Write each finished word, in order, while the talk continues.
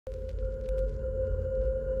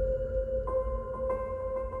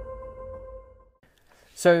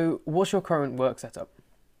So what's your current work setup?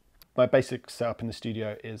 My basic setup in the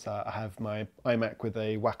studio is I have my iMac with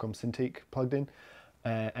a Wacom Cintiq plugged in,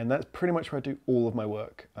 and that's pretty much where I do all of my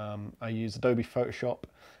work. I use Adobe Photoshop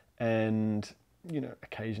and,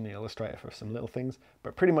 occasionally Illustrator for some little things,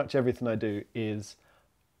 but pretty much everything I do is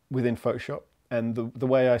within Photoshop. And the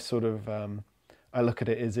way I sort of, I look at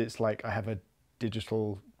it is it's like I have a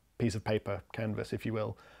digital piece of paper, canvas, if you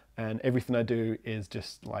will, and everything I do is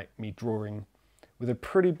just like me drawing with a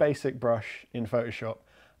pretty basic brush in Photoshop.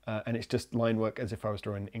 And it's just line work as if I was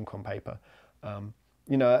drawing ink on paper. I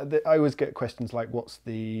always get questions like, what's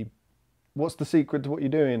the secret to what you're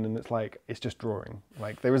doing? And it's like, it's just drawing.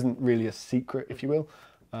 Like, there isn't really a secret, if you will.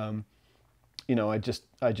 I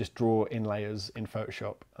just draw in layers in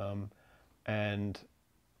Photoshop. And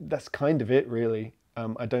that's kind of it, really.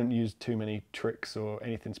 I don't use too many tricks or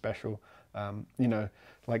anything special.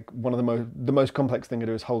 Like one of the most complex thing I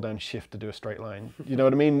do is hold down Shift to do a straight line. You know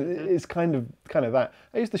what I mean? It's kind of that.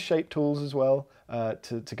 I use the shape tools as well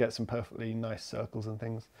to get some perfectly nice circles and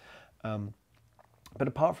things. But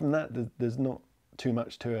apart from that, there's not too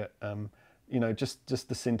much to it. Just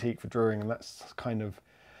the Cintiq for drawing, and that's kind of,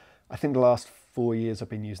 I think the last 4 years I've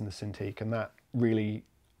been using the Cintiq, and that really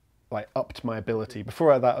like upped my ability.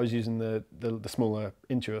 Before that, I was using the smaller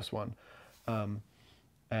Intuos one.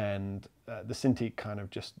 And the Cintiq kind of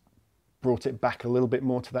just brought it back a little bit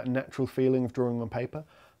more to that natural feeling of drawing on paper.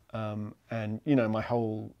 And my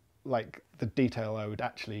whole, like, the detail I would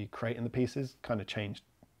actually create in the pieces kind of changed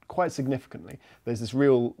quite significantly. There's this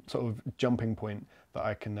real sort of jumping point that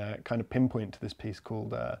I can kind of pinpoint to this piece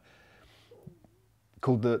called the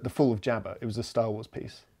Fall of Jabba. It was a Star Wars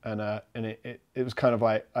piece, and it was kind of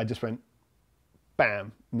like, I just went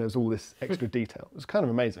bam, and there's all this extra detail. It was kind of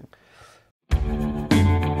amazing.